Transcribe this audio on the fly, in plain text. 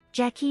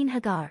Jaqen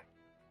Hagar.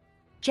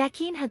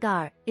 Jaqen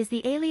Hagar is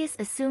the alias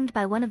assumed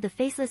by one of the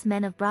Faceless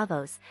men of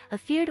Bravos, a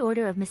feared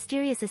order of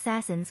mysterious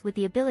assassins with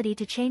the ability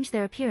to change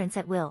their appearance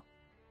at will.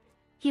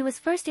 He was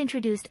first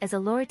introduced as a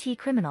Laura T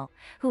criminal,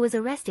 who was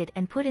arrested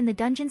and put in the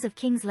dungeons of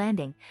King's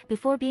Landing,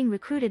 before being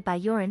recruited by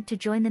Yoren to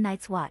join the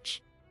Night's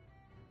Watch.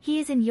 He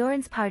is in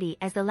Yoren's party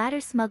as the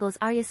latter smuggles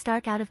Arya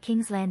Stark out of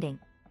King's Landing.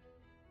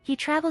 He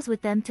travels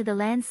with them to the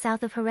lands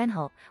south of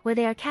Harrenhal, where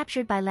they are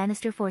captured by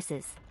Lannister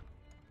forces.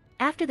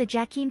 After the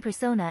Jaqen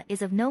persona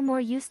is of no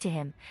more use to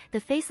him, the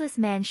Faceless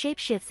man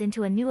shapeshifts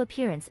into a new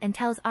appearance and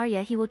tells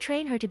Arya he will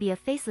train her to be a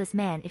Faceless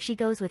man if she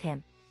goes with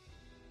him.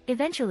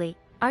 Eventually,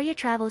 Arya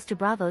travels to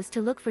Bravos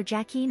to look for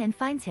Jaqen and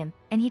finds him,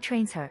 and he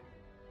trains her.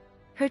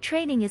 Her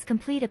training is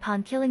complete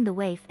upon killing the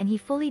waif and he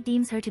fully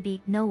deems her to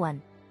be no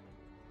one.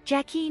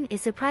 Jaqen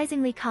is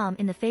surprisingly calm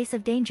in the face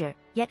of danger,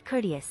 yet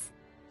courteous.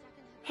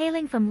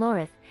 Hailing from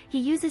Lorith, he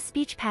uses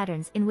speech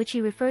patterns in which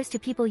he refers to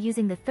people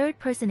using the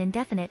third-person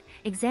indefinite,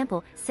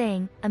 example,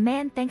 saying, "A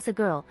man thanks a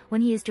girl,"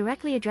 when he is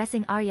directly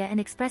addressing Arya and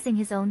expressing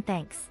his own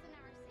thanks.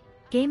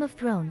 Game of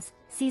Thrones,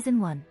 Season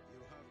 1.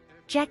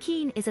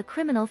 Jaqen is a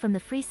criminal from the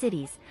Free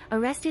Cities,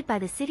 arrested by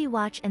the City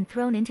Watch and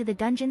thrown into the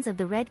dungeons of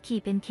the Red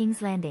Keep in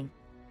King's Landing.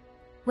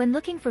 When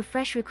looking for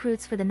fresh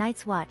recruits for the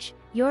Night's Watch,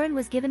 Yoren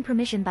was given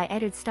permission by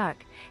Eddard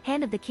Stark,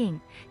 Hand of the King,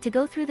 to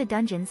go through the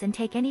dungeons and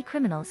take any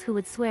criminals who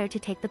would swear to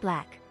take the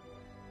black.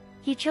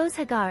 He chose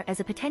Hagar as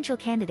a potential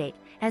candidate,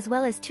 as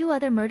well as two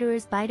other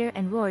murderers, Biter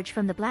and Rorge,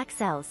 from the black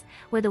cells,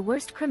 where the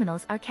worst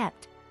criminals are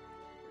kept.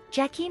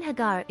 Jaqen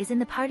Hagar is in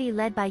the party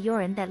led by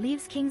Yoren that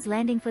leaves King's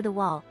Landing for the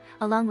Wall,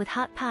 along with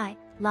Hot Pie,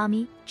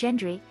 Lami,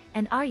 Gendry,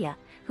 and Arya,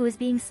 who is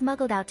being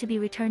smuggled out to be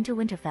returned to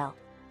Winterfell.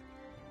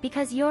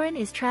 Because Yoren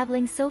is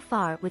traveling so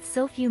far with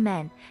so few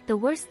men, the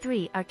worst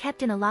three are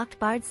kept in a locked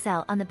barred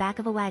cell on the back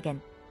of a wagon.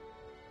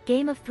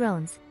 Game of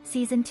Thrones,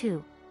 Season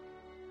 2.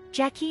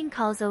 Jaqen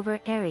calls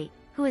over Aerie,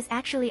 who is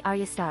actually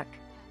Arya Stark.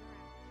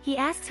 He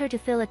asks her to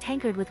fill a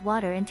tankard with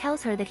water and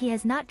tells her that he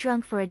has not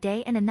drunk for a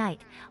day and a night,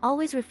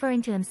 always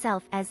referring to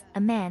himself as a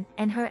man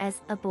and her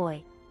as a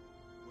boy.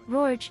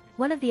 Rorge,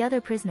 one of the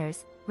other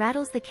prisoners,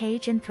 rattles the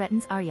cage and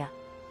threatens Arya.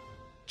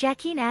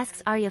 Jaqen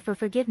asks Arya for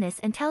forgiveness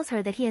and tells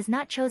her that he has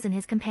not chosen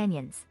his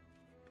companions.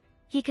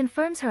 He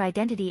confirms her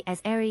identity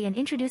as Aerie and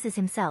introduces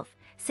himself,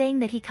 saying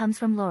that he comes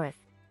from Lorith.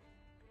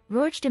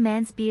 Rorge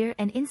demands beer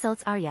and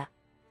insults Arya.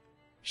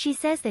 She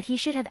says that he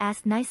should have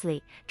asked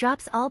nicely,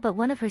 drops all but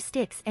one of her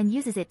sticks and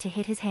uses it to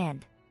hit his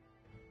hand.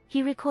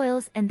 He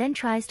recoils and then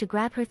tries to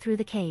grab her through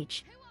the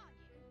cage.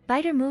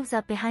 Biter moves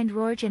up behind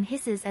Rorge and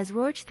hisses as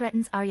Rorge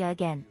threatens Arya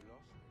again.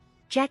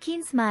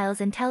 Jaqen smiles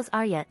and tells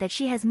Arya that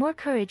she has more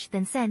courage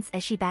than sense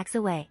as she backs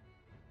away.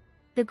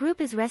 The group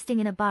is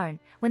resting in a barn,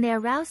 when they are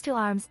roused to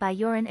arms by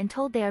Yoren and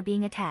told they are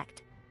being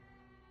attacked.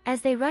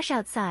 As they rush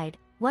outside,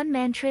 one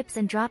man trips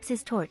and drops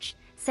his torch,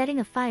 setting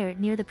a fire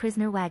near the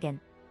prisoner wagon.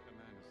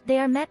 They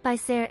are met by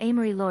Ser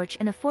Amory Lorch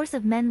and a force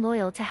of men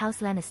loyal to House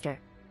Lannister.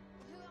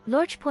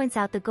 Lorch points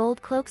out the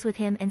gold cloaks with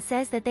him and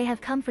says that they have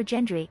come for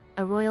Gendry,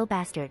 a royal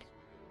bastard.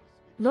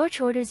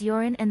 Lorch orders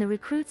Yoren and the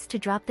recruits to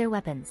drop their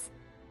weapons.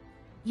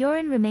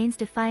 Yoren remains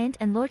defiant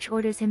and Lorch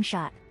orders him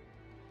shot.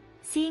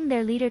 Seeing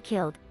their leader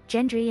killed,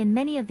 Gendry and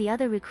many of the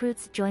other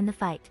recruits join the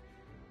fight.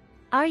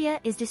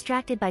 Arya is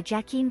distracted by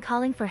Jaqen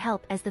calling for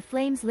help as the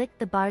flames lick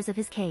the bars of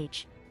his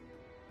cage.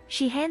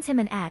 She hands him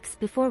an axe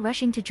before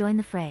rushing to join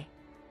the fray.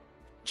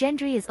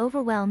 Gendry is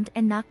overwhelmed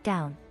and knocked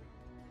down.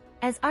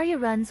 As Arya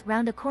runs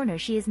round a corner,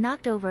 she is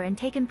knocked over and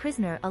taken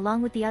prisoner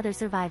along with the other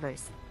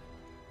survivors.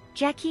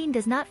 Jaqen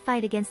does not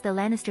fight against the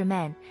Lannister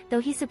men, though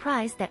he's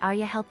surprised that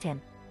Arya helped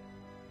him.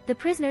 The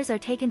prisoners are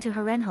taken to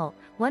Harrenhal,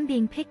 one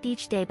being picked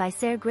each day by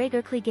Ser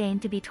Gregor Clegane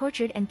to be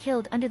tortured and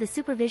killed under the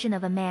supervision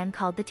of a man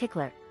called the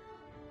Tickler.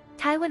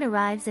 Tywin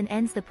arrives and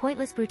ends the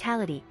pointless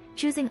brutality,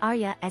 choosing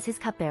Arya as his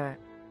cupbearer.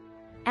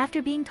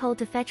 After being told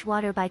to fetch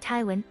water by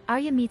Tywin,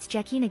 Arya meets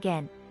Jaqen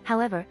again,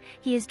 however,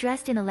 he is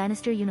dressed in a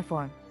Lannister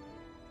uniform.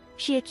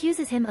 She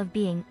accuses him of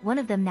being one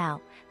of them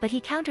now, but he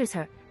counters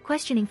her,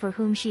 questioning for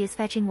whom she is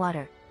fetching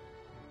water.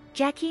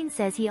 Jaqen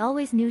says he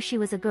always knew she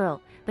was a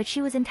girl, but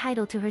she was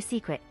entitled to her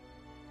secret.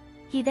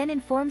 He then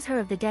informs her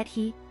of the debt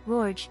he,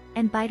 Rorge,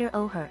 and Biter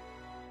owe her.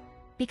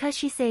 Because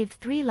she saved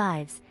 3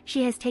 lives,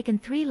 she has taken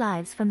 3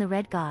 lives from the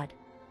Red God.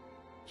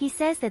 He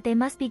says that they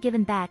must be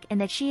given back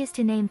and that she is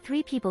to name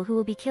 3 people who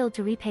will be killed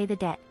to repay the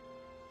debt.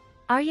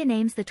 Arya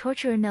names the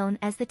torturer known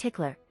as the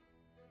Tickler.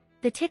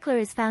 The Tickler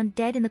is found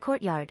dead in the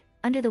courtyard,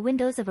 under the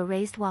windows of a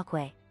raised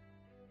walkway.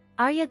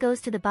 Arya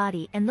goes to the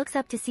body and looks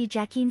up to see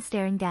Jaqen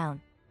staring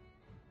down.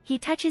 He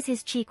touches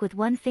his cheek with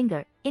one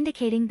finger,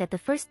 indicating that the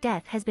first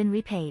death has been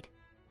repaid.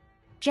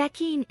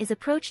 Jaqen is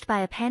approached by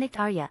a panicked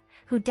Arya,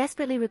 who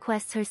desperately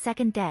requests her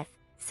second death,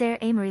 Ser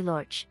Amory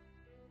Lorch.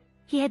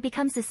 He had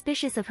become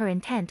suspicious of her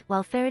intent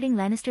while ferreting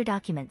Lannister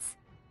documents.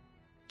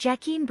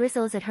 Jaqen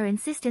bristles at her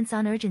insistence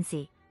on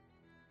urgency.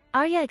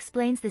 Arya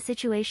explains the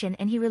situation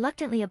and he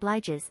reluctantly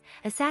obliges,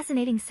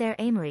 assassinating Ser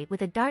Amory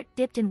with a dart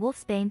dipped in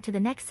wolfsbane to the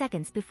neck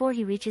seconds before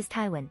he reaches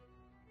Tywin.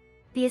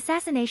 The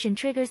assassination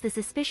triggers the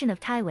suspicion of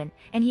Tywin,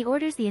 and he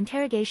orders the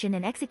interrogation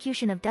and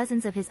execution of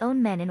dozens of his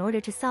own men in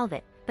order to solve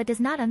it, but does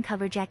not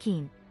uncover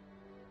Jaqen.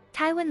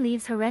 Tywin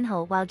leaves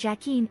Harrenhal while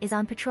Jaqen is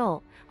on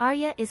patrol.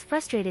 Arya is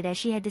frustrated as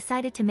she had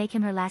decided to make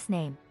him her last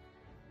name.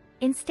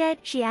 Instead,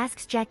 she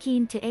asks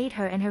Jaqen to aid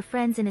her and her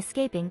friends in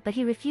escaping, but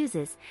he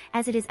refuses,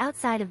 as it is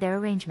outside of their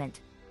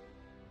arrangement.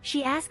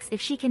 She asks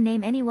if she can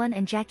name anyone,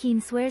 and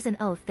Jaqen swears an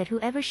oath that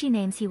whoever she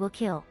names he will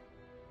kill.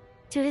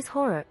 To his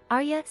horror,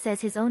 Arya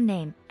says his own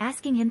name,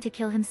 asking him to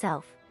kill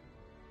himself.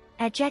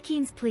 At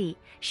Jaqen's plea,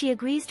 she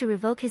agrees to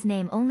revoke his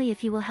name only if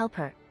he will help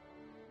her.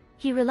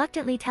 He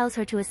reluctantly tells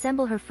her to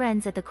assemble her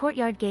friends at the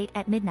courtyard gate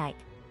at midnight.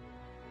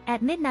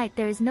 At midnight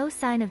there is no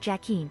sign of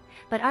Jaqen,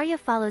 but Arya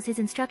follows his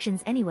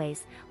instructions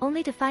anyways,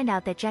 only to find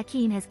out that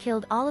Jaqen has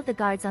killed all of the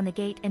guards on the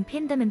gate and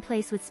pinned them in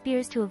place with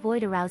spears to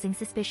avoid arousing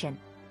suspicion.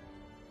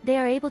 They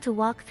are able to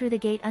walk through the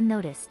gate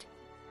unnoticed.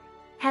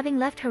 Having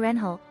left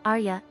Harrenhal,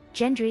 Arya,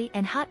 Gendry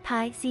and Hot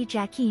Pie see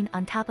Jaqen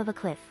on top of a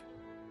cliff.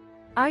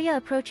 Arya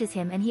approaches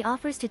him and he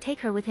offers to take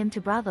her with him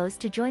to Braavos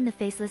to join the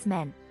Faceless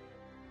Men.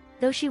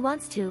 Though she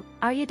wants to,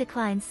 Arya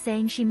declines,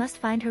 saying she must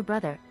find her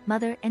brother,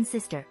 mother and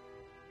sister.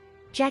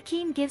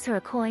 Jaqen gives her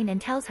a coin and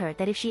tells her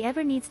that if she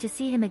ever needs to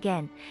see him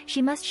again,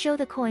 she must show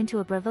the coin to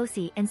a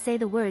Braavosi and say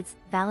the words,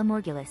 Vala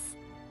Morghulis.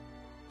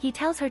 He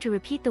tells her to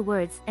repeat the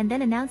words and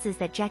then announces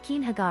that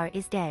Jaqen Hagar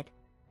is dead.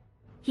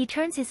 He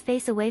turns his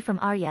face away from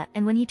Arya,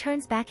 and when he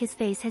turns back his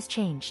face has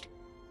changed.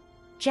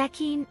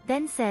 Jaqen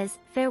then says,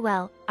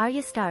 "Farewell,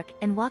 Arya Stark,"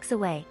 and walks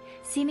away,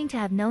 seeming to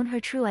have known her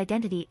true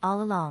identity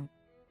all along.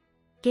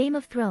 Game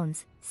of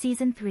Thrones,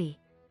 Season 3.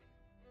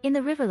 In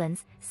the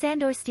Riverlands,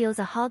 Sandor steals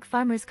a hog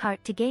farmer's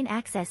cart to gain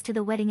access to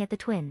the wedding at the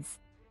twins.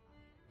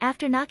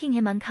 After knocking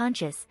him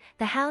unconscious,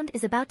 the Hound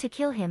is about to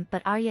kill him,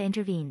 but Arya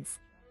intervenes.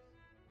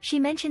 She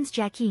mentions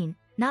Jaqen,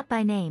 not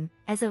by name,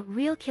 as a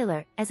real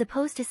killer as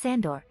opposed to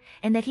Sandor,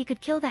 and that he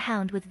could kill the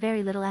Hound with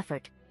very little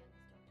effort.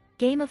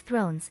 Game of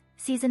Thrones,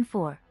 Season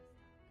 4.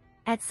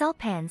 At Salt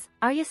Pans,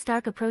 Arya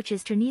Stark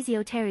approaches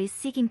Ternezio Terres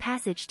seeking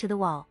passage to the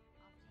wall.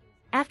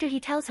 After he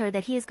tells her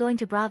that he is going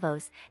to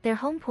Braavos, their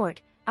home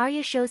port,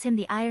 Arya shows him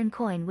the iron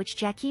coin which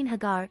Jaqen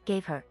Hagar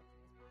gave her.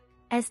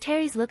 As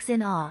Terres looks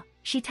in awe,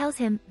 she tells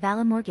him,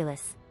 Vala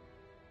Morghulis.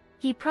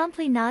 He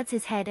promptly nods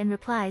his head and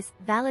replies,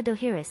 Vala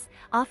Dohaeris,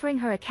 offering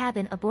her a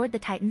cabin aboard the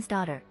Titan's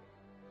daughter.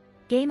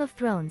 Game of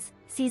Thrones,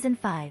 Season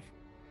 5.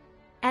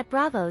 At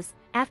Braavos,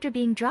 after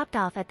being dropped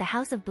off at the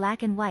House of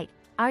Black and White,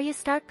 Arya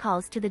Stark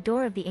calls to the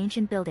door of the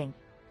ancient building.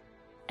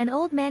 An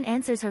old man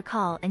answers her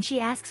call and she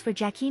asks for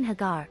Jaqen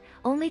Hagar,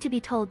 only to be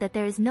told that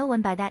there is no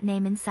one by that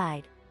name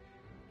inside.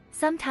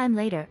 Some time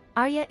later,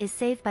 Arya is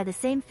saved by the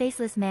same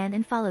faceless man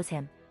and follows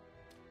him.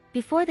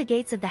 Before the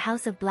gates of the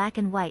House of Black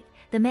and White,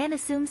 the man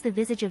assumes the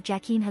visage of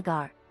Jaqen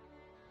Hagar.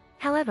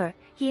 However,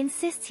 he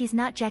insists he's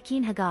not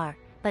Jaqen Hagar,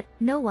 but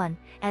no one,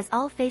 as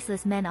all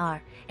faceless men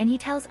are, and he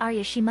tells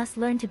Arya she must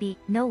learn to be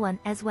no one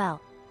as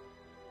well.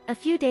 A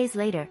few days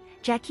later,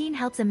 Jaqen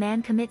helps a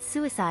man commit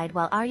suicide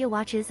while Arya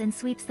watches and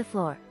sweeps the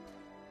floor.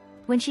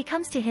 When she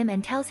comes to him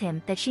and tells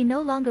him that she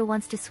no longer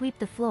wants to sweep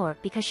the floor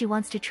because she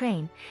wants to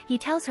train, he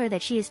tells her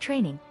that she is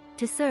training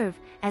to serve,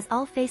 as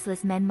all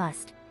faceless men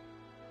must.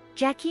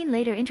 Jaqen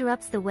later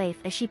interrupts the waif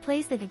as she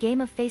plays the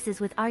game of faces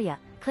with Arya,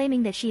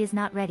 claiming that she is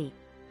not ready.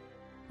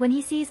 When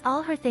he sees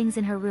all her things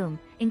in her room,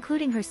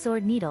 including her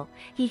sword needle,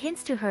 he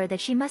hints to her that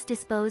she must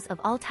dispose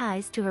of all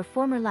ties to her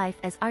former life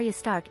as Arya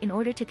Stark in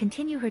order to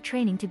continue her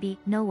training to be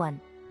no one.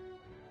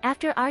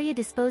 After Arya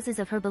disposes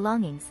of her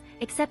belongings,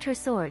 except her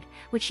sword,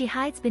 which she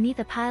hides beneath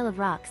a pile of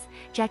rocks,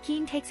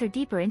 Jaqen takes her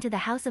deeper into the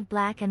House of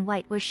Black and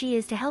White, where she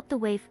is to help the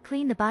waif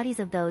clean the bodies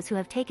of those who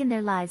have taken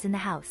their lives in the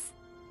house.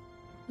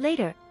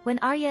 Later, when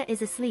Arya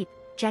is asleep,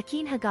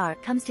 Jaqen Hagar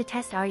comes to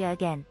test Arya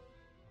again.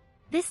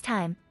 This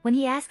time, when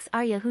he asks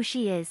Arya who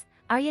she is,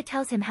 Arya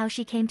tells him how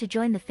she came to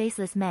join the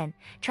Faceless Men,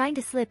 trying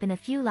to slip in a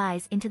few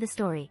lies into the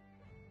story.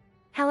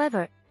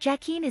 However,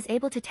 Jaqen is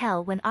able to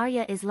tell when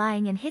Arya is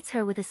lying and hits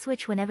her with a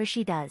switch whenever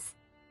she does.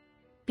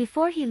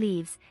 Before he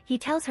leaves, he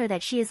tells her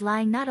that she is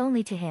lying not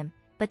only to him,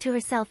 but to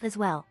herself as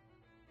well.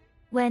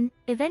 When,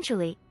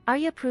 eventually,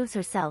 Arya proves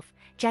herself,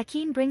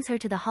 Jaqen brings her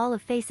to the Hall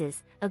of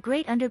Faces, a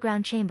great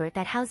underground chamber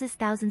that houses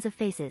thousands of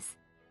faces.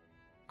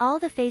 All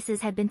the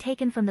faces had been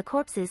taken from the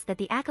corpses that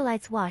the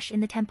acolytes wash in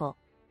the temple.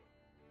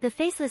 The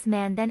Faceless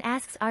Man then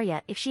asks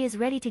Arya if she is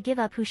ready to give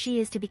up who she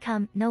is to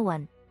become no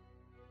one.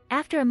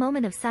 After a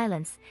moment of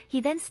silence,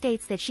 he then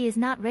states that she is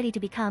not ready to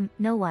become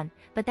no one,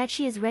 but that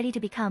she is ready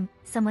to become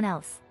someone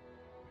else.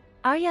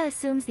 Arya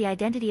assumes the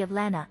identity of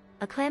Lana,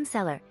 a clam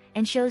seller,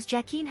 and shows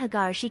Jaqen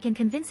Hagar she can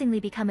convincingly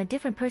become a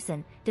different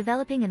person,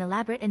 developing an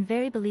elaborate and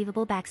very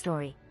believable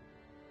backstory.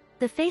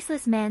 The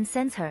Faceless Man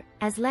sends her,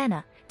 as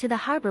Lana, to the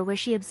harbor where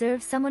she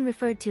observes someone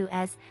referred to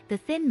as the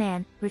Thin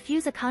Man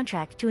refuse a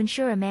contract to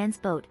insure a man's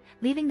boat,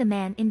 leaving the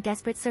man in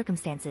desperate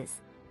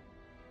circumstances.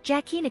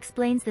 Jaqen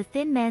explains the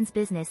Thin Man's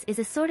business is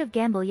a sort of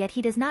gamble, yet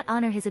he does not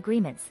honor his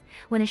agreements.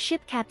 When a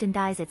ship captain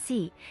dies at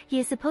sea, he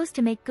is supposed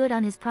to make good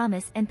on his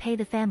promise and pay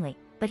the family,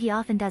 but he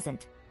often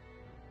doesn't.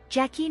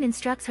 Jaqen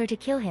instructs her to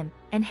kill him,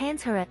 and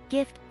hands her a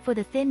gift for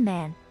the thin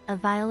man, a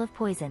vial of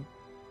poison.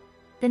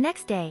 The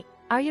next day,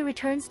 Arya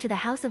returns to the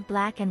House of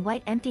Black and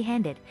White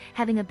empty-handed,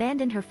 having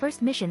abandoned her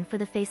first mission for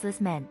the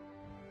Faceless Men.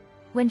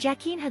 When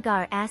Jaqen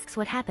Hagar asks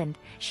what happened,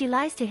 she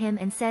lies to him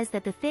and says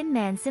that the thin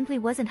man simply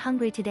wasn't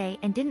hungry today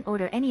and didn't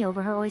order any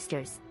over her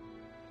oysters.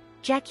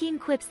 Jaqen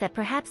quips that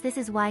perhaps this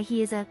is why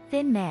he is a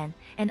thin man,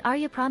 and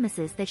Arya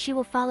promises that she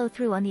will follow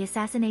through on the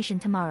assassination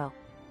tomorrow.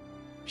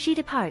 She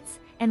departs,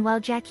 and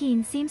while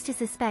Jaqen seems to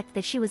suspect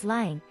that she was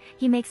lying,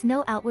 he makes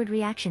no outward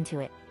reaction to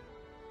it.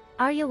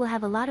 Arya will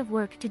have a lot of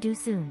work to do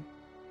soon.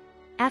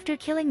 After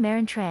killing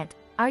Meryn Trant,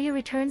 Arya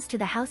returns to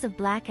the House of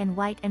Black and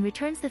White and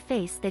returns the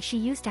face that she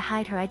used to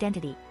hide her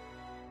identity.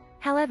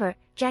 However,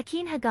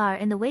 Jaqen Hagar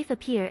and the waif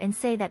appear and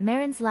say that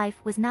Meryn's life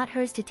was not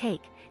hers to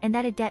take, and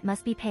that a debt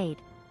must be paid.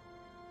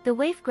 The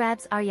waif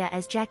grabs Arya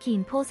as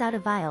Jaqen pulls out a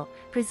vial,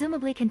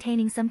 presumably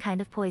containing some kind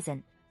of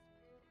poison.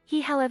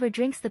 He however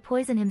drinks the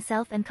poison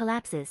himself and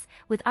collapses,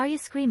 with Arya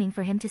screaming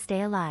for him to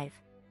stay alive.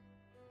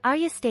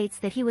 Arya states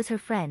that he was her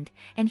friend,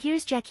 and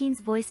hears Jaqen's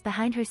voice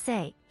behind her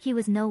say, "He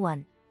was no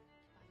one."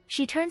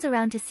 She turns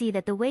around to see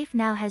that the waif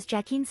now has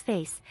Jaqen's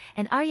face,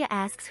 and Arya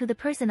asks who the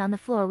person on the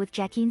floor with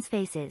Jaqen's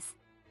face is.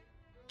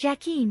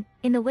 Jaqen,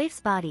 in the waif's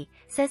body,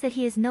 says that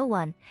he is no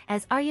one,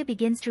 as Arya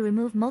begins to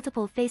remove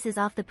multiple faces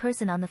off the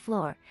person on the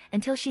floor,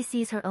 until she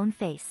sees her own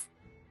face.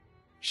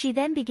 She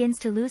then begins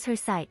to lose her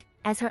sight,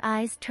 as her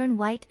eyes turn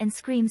white and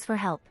screams for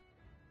help.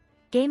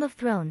 Game of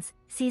Thrones,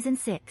 Season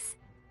 6.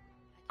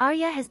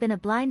 Arya has been a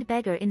blind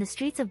beggar in the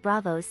streets of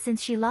Braavos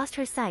since she lost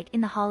her sight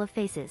in the Hall of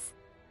Faces.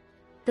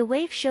 The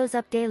waif shows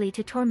up daily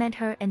to torment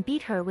her and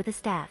beat her with a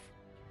staff.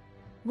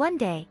 One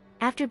day,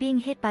 after being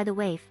hit by the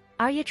waif,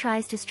 Arya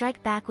tries to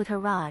strike back with her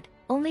rod,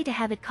 only to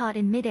have it caught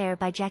in midair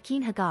by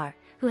Jaqen Hagar,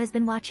 who has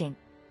been watching.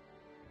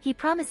 He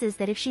promises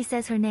that if she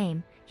says her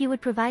name, he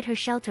would provide her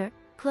shelter,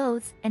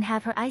 clothes, and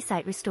have her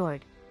eyesight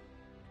restored.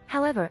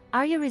 However,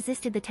 Arya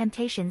resisted the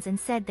temptations and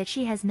said that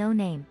she has no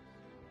name.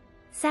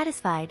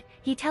 Satisfied,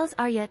 he tells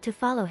Arya to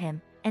follow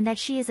him, and that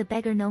she is a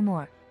beggar no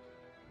more.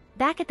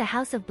 Back at the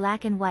House of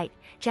Black and White,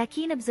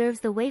 Jaqen observes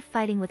the waif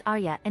fighting with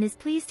Arya and is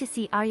pleased to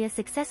see Arya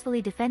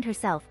successfully defend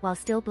herself while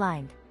still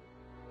blind.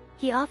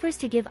 He offers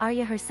to give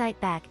Arya her sight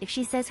back if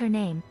she says her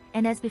name,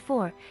 and as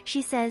before,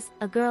 she says,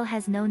 "A girl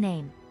has no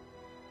name."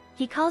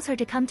 He calls her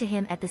to come to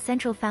him at the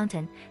central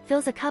fountain,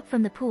 fills a cup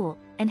from the pool,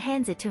 and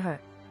hands it to her.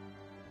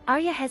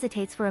 Arya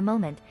hesitates for a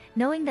moment,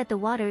 knowing that the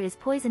water is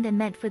poisoned and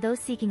meant for those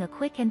seeking a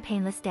quick and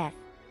painless death.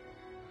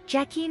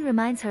 Jaqen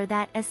reminds her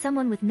that, as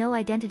someone with no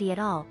identity at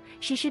all,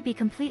 she should be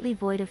completely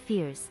void of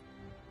fears.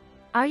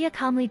 Arya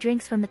calmly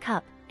drinks from the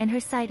cup, and her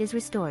sight is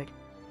restored.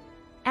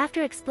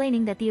 After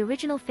explaining that the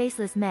original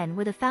Faceless Men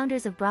were the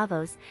founders of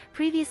Braavos,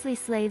 previously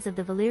slaves of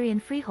the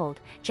Valyrian freehold,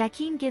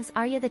 Jaqen gives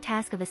Arya the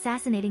task of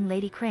assassinating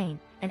Lady Crane,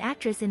 an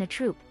actress in a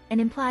troupe,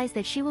 and implies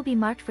that she will be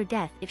marked for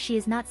death if she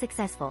is not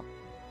successful.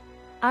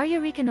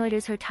 Arya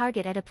reconnoiters her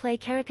target at a play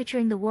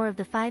caricaturing the War of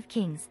the Five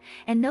Kings,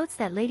 and notes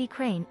that Lady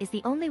Crane is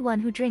the only one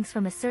who drinks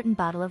from a certain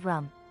bottle of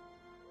rum.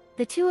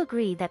 The two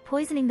agree that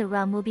poisoning the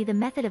rum will be the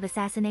method of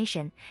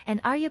assassination, and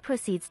Arya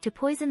proceeds to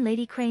poison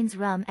Lady Crane's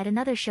rum at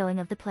another showing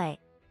of the play.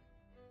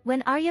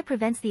 When Arya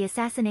prevents the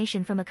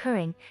assassination from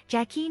occurring,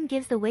 Jaqen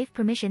gives the waif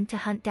permission to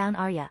hunt down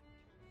Arya.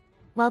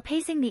 While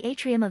pacing the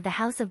atrium of the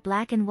House of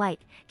Black and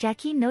White,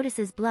 Jaqen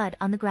notices blood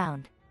on the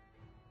ground.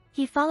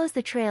 He follows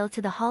the trail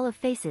to the Hall of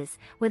Faces,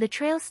 where the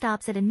trail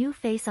stops at a new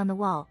face on the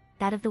wall,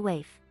 that of the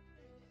waif.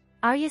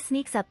 Arya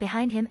sneaks up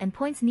behind him and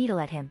points needle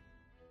at him.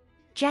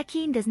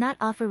 Jaqen does not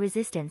offer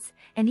resistance,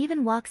 and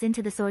even walks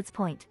into the sword's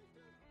point.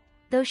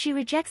 Though she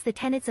rejects the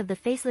tenets of the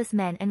Faceless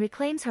Men and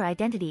reclaims her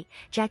identity,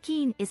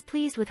 Jaqen is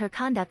pleased with her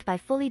conduct by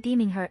fully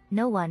deeming her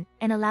no one,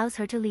 and allows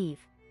her to leave.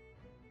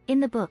 In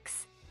the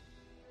books.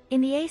 In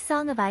the A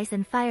Song of Ice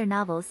and Fire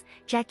novels,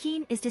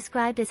 Jaqen is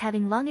described as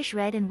having longish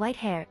red and white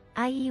hair,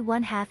 i.e.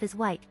 one half is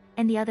white,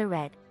 and the other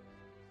red.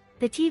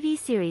 The TV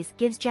series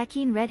gives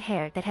Jaqen red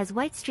hair that has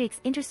white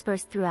streaks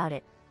interspersed throughout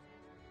it.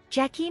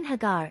 Jaqen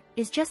Hagar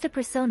is just a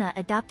persona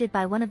adopted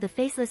by one of the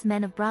Faceless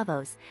Men of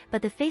Braavos,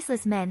 but the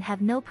Faceless Men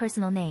have no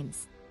personal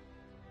names.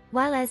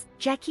 While as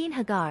Jaqen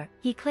Hagar,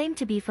 he claimed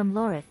to be from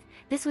Lorith,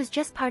 this was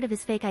just part of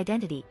his fake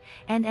identity,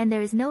 and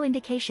there is no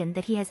indication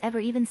that he has ever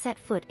even set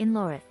foot in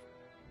Lorith.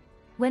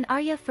 When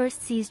Arya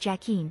first sees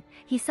Jaqen,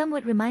 he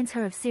somewhat reminds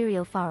her of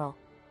Syrio Farrell.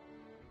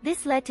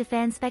 This led to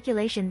fan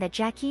speculation that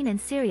Jaqen and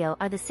Syrio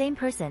are the same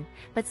person,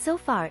 but so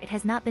far it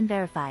has not been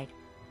verified.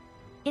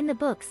 In the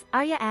books,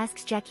 Arya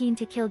asks Jaqen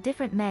to kill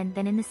different men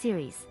than in the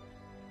series.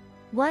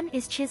 One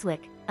is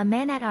Chiswick, a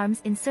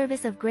man-at-arms in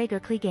service of Gregor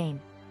Clegane.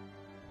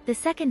 The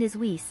second is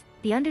Whis,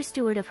 the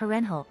understeward of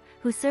Harrenhal,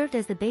 who served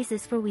as the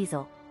basis for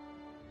Weasel.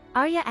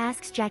 Arya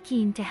asks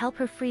Jaqen to help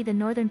her free the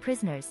northern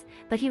prisoners,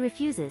 but he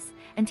refuses,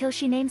 until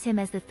she names him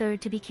as the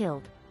third to be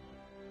killed.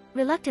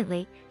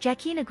 Reluctantly,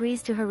 Jaqen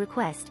agrees to her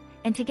request,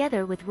 and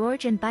together with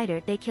Rorge and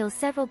Biter they kill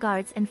several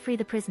guards and free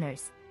the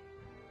prisoners.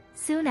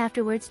 Soon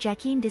afterwards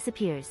Jaqen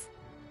disappears.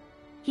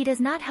 He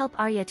does not help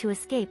Arya to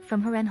escape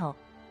from Harrenhal.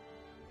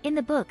 In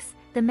the books,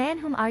 The man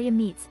whom Arya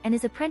meets and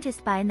is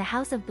apprenticed by in the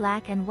House of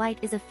Black and White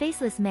is a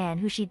faceless man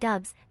who she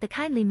dubs the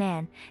kindly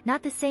man,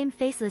 not the same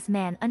faceless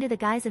man under the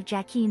guise of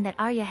Jaqen that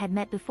Arya had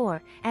met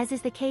before, as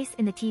is the case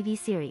in the TV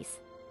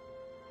series.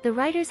 The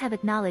writers have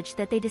acknowledged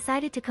that they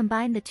decided to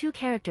combine the two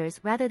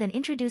characters rather than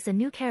introduce a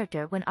new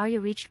character when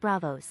Arya reached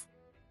Bravos.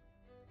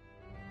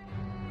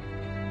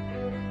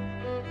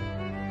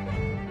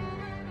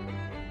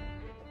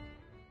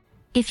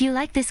 If you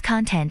like this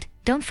content,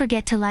 don't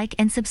forget to like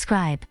and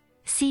subscribe.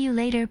 See you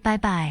later, bye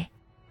bye.